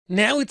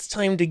Now it's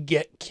time to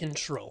get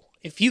control.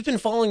 If you've been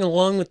following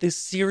along with this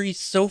series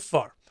so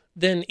far,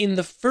 then in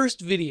the first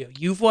video,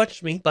 you've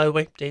watched me, by the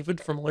way, David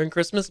from Learn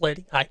Christmas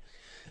Lady, hi.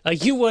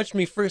 You watched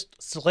me first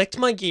select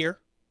my gear,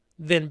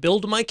 then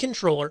build my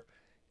controller,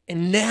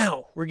 and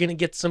now we're going to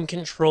get some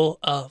control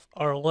of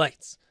our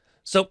lights.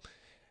 So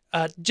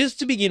just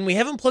to begin, we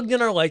haven't plugged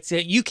in our lights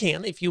yet. You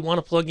can, if you want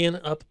to plug in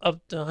up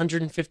to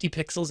 150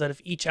 pixels out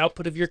of each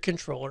output of your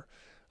controller.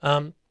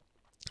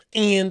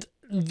 And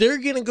they're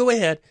going to go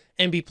ahead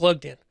and be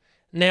plugged in.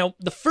 Now,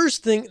 the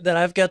first thing that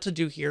I've got to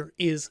do here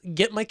is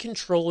get my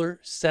controller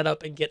set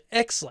up and get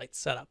xLights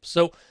set up.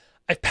 So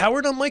I've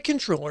powered on my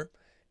controller,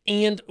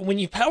 and when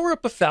you power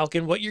up a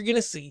Falcon, what you're going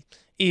to see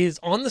is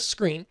on the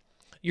screen,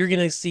 you're going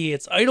to see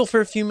it's idle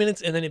for a few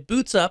minutes, and then it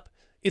boots up.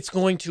 It's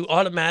going to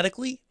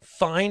automatically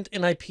find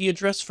an IP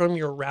address from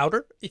your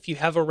router, if you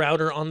have a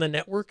router on the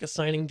network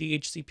assigning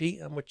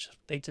DHCP, which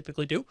they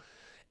typically do.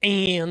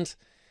 And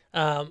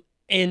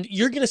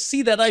you're going to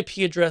see that IP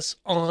address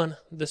on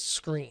the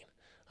screen.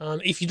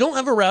 If you don't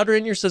have a router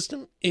in your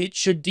system, it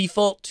should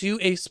default to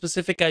a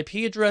specific IP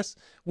address,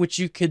 which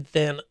you could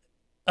then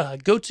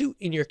go to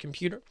in your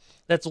computer.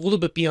 That's a little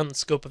bit beyond the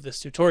scope of this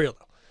tutorial,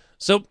 though.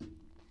 So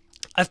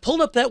I've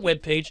pulled up that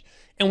web page,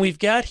 and we've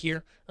got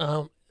here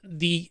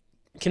the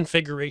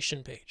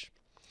configuration page.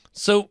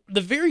 So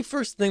the very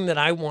first thing that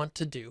I want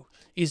to do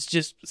is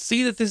just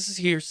see that this is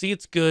here, see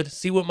it's good,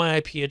 see what my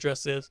IP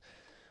address is.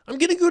 I'm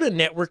going to go to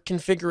network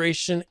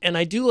configuration, and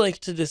I do like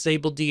to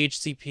disable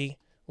DHCP.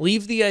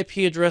 Leave the IP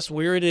address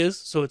where it is,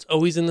 so it's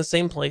always in the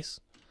same place.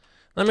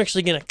 I'm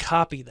actually going to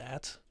copy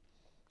that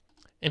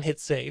and hit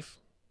save.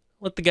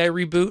 Let the guy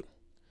reboot.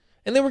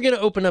 And then we're going to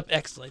open up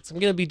xLights. I'm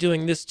going to be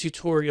doing this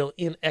tutorial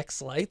in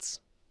xLights.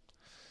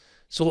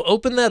 So we'll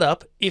open that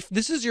up. If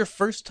this is your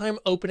first time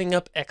opening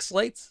up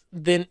xLights,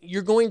 then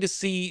you're going to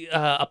see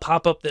a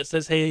pop-up that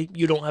says, hey,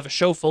 you don't have a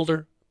show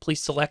folder.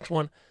 Please select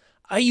one.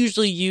 I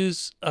usually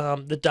use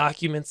the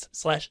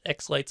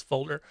documents/xLights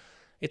folder.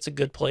 It's a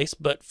good place,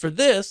 but for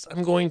this,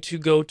 I'm going to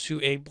go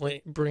to a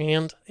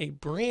brand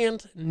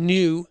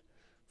new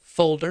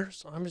folder.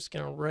 So I'm just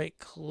going to right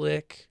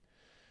click,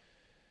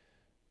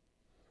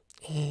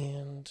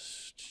 and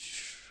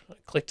I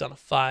clicked on a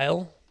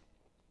file.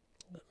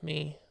 Let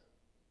me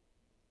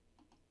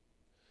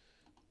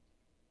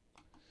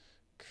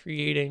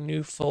create a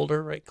new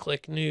folder. Right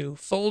click, new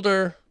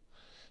folder.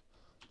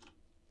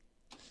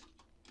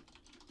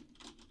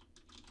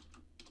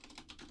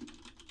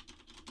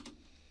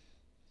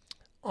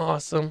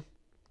 Awesome.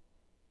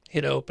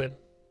 Hit open.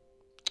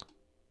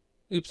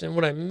 Oops, and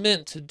what I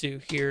meant to do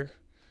here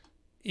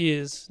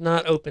is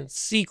not open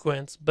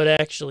sequence, but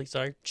actually,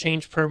 sorry,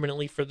 change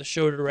permanently for the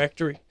show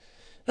directory.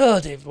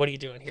 Oh, David, what are you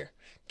doing here?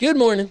 Good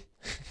morning.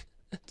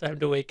 Time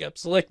to wake up.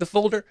 Select the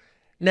folder.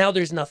 Now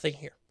there's nothing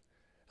here.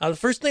 The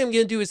first thing I'm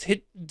going to do is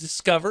hit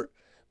discover,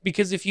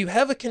 because if you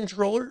have a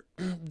controller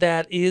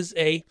that is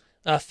a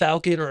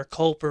Falcon or a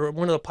Culp or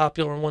one of the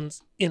popular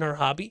ones in our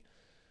hobby,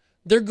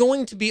 they're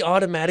going to be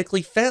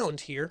automatically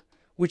found here,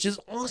 which is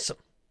awesome.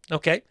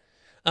 Okay.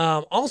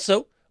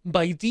 Also,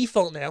 by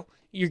default now,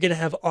 you're going to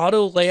have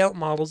auto layout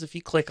models if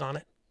you click on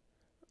it,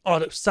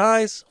 auto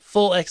size,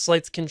 full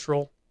xLights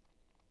control,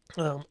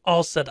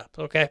 all set up.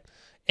 Okay.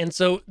 And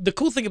so the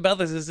cool thing about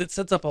this is it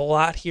sets up a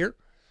lot here.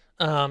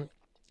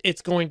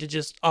 It's going to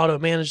just auto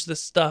manage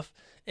this stuff.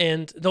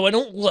 And though I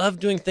don't love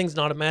doing things in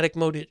automatic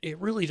mode, it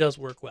really does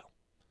work well.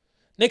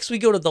 Next, we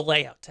go to the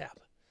layout tab.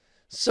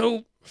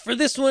 So for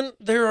this one,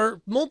 there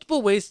are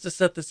multiple ways to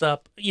set this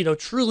up. You know,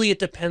 truly it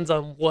depends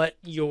on what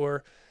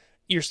your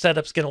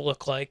setup's going to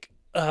look like.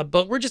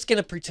 But we're just going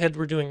to pretend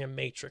we're doing a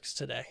matrix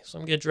today. So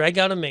I'm going to drag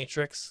out a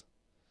matrix.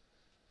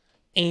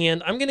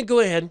 And I'm going to go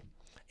ahead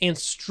and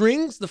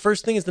strings. The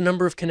first thing is the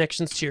number of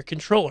connections to your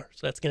controller.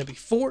 So that's going to be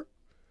 4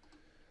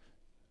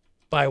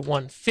 by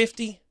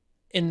 150.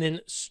 And then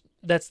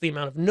that's the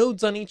amount of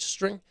nodes on each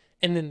string.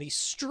 And then the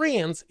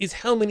strands is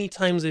how many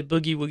times it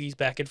boogie woogies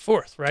back and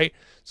forth, right?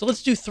 So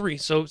let's do 3.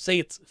 So say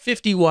it's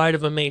 50 wide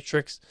of a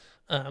matrix,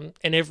 and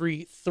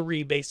every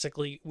 3,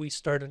 basically, we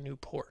start a new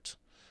port,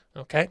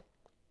 okay?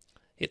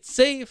 Hit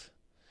save,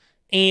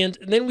 and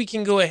then we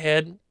can go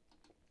ahead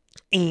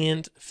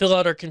and fill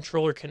out our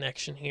controller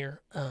connection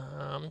here,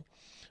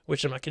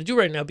 which I'm not going to do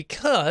right now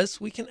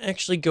because we can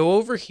actually go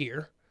over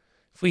here.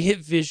 If we hit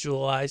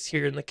visualize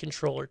here in the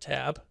controller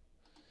tab,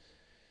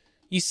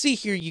 you see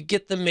here, you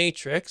get the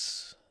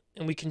matrix,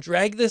 and we can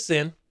drag this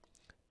in,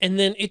 and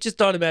then it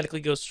just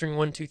automatically goes string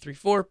 1, 2, 3,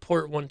 4,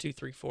 port 1, 2,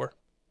 3, 4,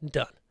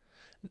 done.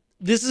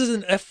 This is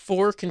an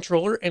F4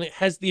 controller, and it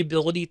has the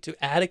ability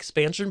to add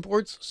expansion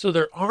ports, so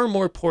there are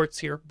more ports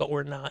here, but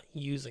we're not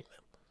using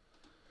them.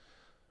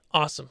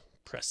 Awesome.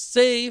 Press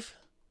save.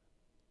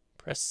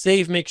 Press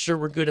save, make sure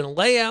we're good in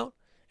layout,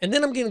 and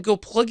then I'm going to go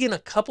plug in a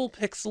couple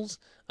pixels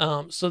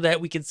so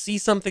that we can see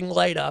something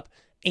light up,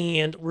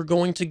 and we're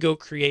going to go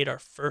create our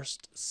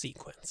first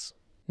sequence.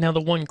 Now, the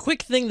one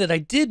quick thing that I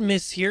did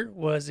miss here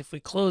was if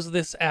we close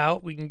this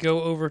out, we can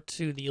go over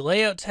to the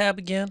layout tab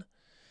again,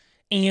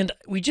 And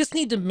we just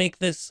need to make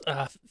this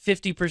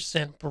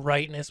 50%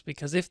 brightness,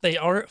 because if they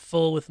are at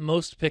full with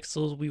most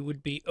pixels, we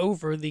would be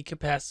over the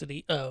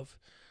capacity of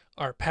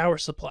our power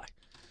supply.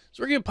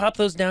 So we're going to pop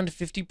those down to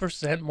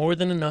 50%, more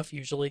than enough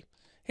usually.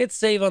 Hit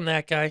save on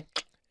that guy,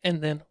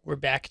 and then we're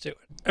back to it.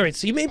 All right,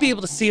 so you may be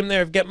able to see them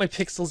there. I've got my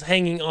pixels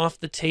hanging off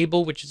the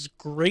table, which is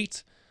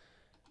great.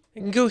 I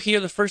can go here.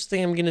 The first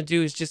thing I'm going to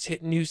do is just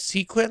hit new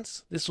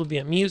sequence. This will be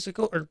a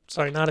musical, or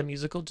sorry, not a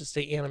musical, just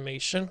a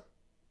animation.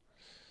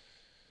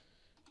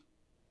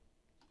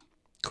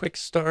 Quick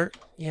start.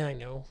 Yeah, I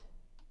know.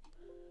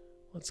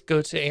 Let's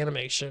go to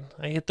animation.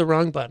 I hit the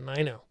wrong button.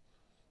 I know.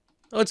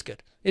 Oh, it's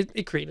good.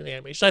 It created an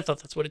animation. I thought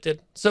that's what it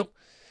did. So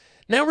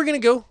now we're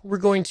going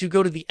to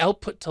go to the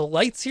output to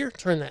lights here,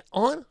 turn that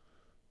on,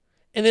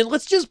 and then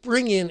let's just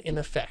bring in an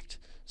effect.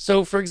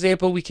 So for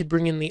example, we could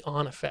bring in the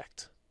on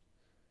effect.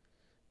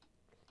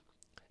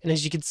 And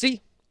as you can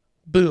see,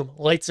 boom,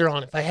 lights are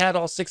on. If I had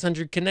all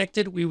 600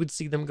 connected, we would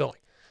see them going.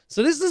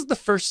 So this is the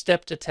first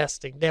step to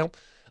testing. Now,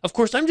 of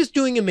course, I'm just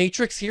doing a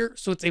matrix here,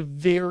 so it's a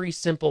very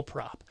simple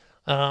prop.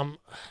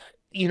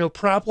 You know,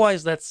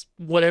 prop-wise, that's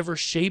whatever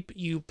shape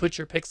you put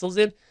your pixels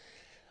in.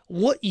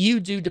 What you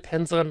do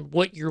depends on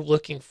what you're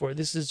looking for.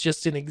 This is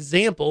just an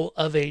example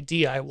of a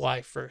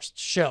DIY first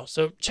show.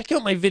 So check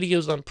out my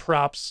videos on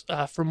props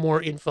for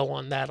more info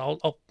on that.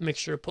 I'll make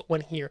sure to put one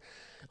here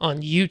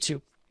on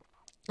YouTube.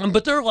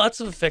 But there are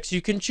lots of effects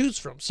you can choose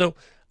from. So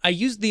I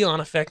use the on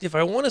effect. If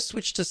I want to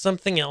switch to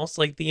something else,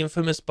 like the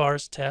infamous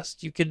bars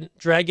test, you can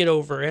drag it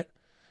over it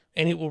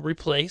and it will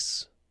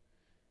replace.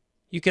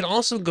 You can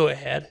also go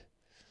ahead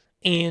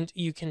and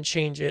you can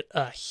change it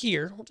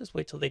here. We'll just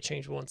wait till they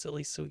change once at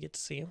least so we get to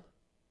see them.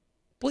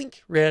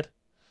 Blink, red,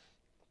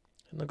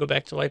 and they'll go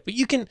back to white. But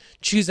you can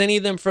choose any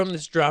of them from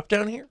this drop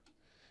down here.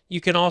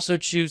 You can also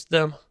choose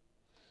them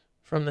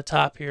from the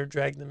top here,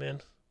 drag them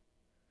in.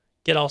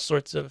 Get all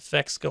sorts of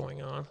effects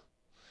going on.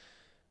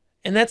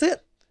 And that's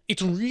it.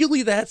 It's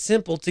really that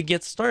simple to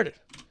get started.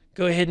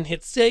 Go ahead and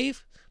hit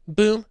save.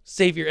 Boom,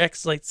 save your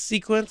xLights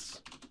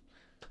sequence.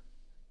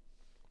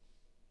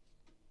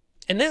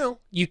 And now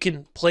you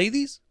can play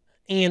these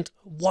and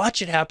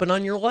watch it happen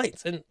on your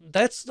lights. And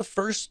that's the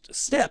first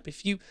step.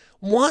 If you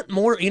want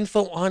more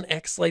info on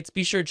xLights,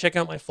 be sure to check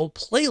out my full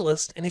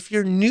playlist. And if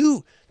you're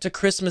new to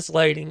Christmas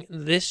lighting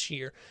this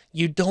year,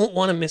 you don't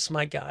want to miss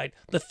my guide,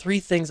 the 3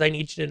 things I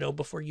need you to know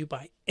before you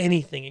buy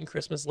anything in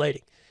Christmas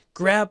lighting.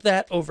 Grab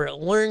that over at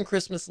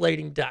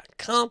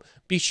learnchristmaslighting.com.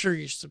 Be sure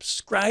you're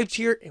subscribed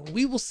here, and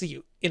we will see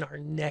you in our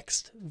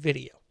next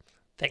video.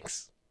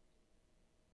 Thanks.